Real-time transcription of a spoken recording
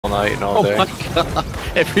night and all day. Oh my god.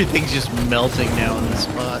 Everything's just melting now on the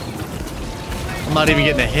spot. I'm not even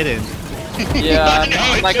getting a hit in. Yeah,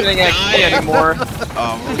 I'm not getting XP anymore.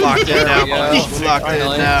 Oh, we're locked in now, boys. We're locked in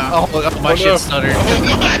now. Oh, my shit stuttered. Oh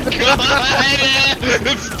my god!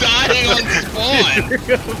 It's dying on spawn!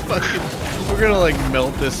 We're gonna like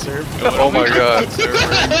melt this server. Oh my god. this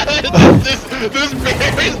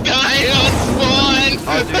bear is dying on spawn!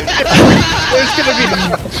 Oh, dude. There's gonna be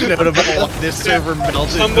a note about this server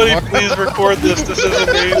melted. Somebody please record this. This is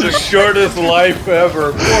amazing. Shortest life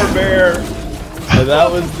ever. Poor bear. And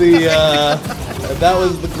that was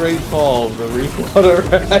the great fall of the Reefwater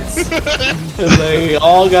Rats. And they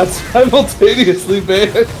all got simultaneously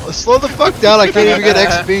banned. Slow the fuck down, I can't even get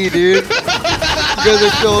XP, dude. You guys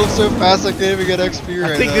are killing so fast, I can't even get XP right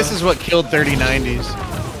now. I think this is what killed 3090s.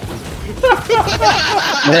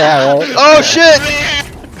 Yeah, right. Oh shit!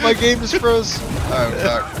 My game just froze. Oh,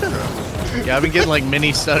 fuck. Yeah, I've been getting like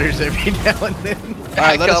mini stutters every now and then.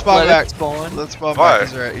 Alright, let us up, spawn let back. it spawn. Let's spawn Why? back.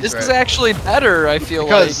 He's right. He's This right. is actually better, I feel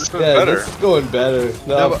Because- like. This is Yeah, better. this is going better.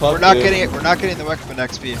 No, but fuck we're not you. getting it. We're not getting the weapon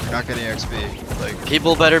XP. We're not getting XP. Like,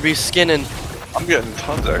 People better be skinning. I'm getting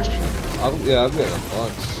tons of XP. I'm getting a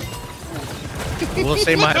bunch. We'll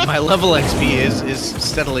say my level XP is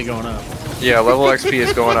steadily going up. Yeah, level XP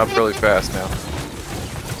is going up really fast now.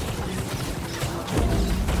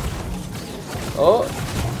 Oh,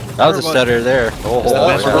 That was a stutter there. Oh,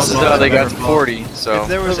 Yeah. so this is how they got to 40. So if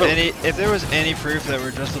there was any proof that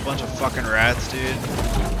we're just a bunch of fucking rats, dude.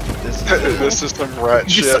 This is this is some rat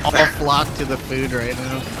Just shit. all flock to the food right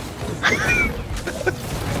now.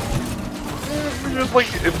 Just like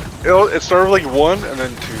it started with like 1, and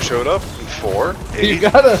then 2 showed up, and 4, 8,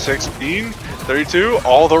 16, 32,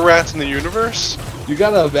 all the rats in the universe. you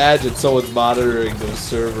gotta imagine someone's monitoring the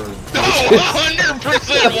server.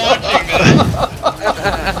 100% watching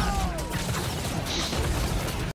this!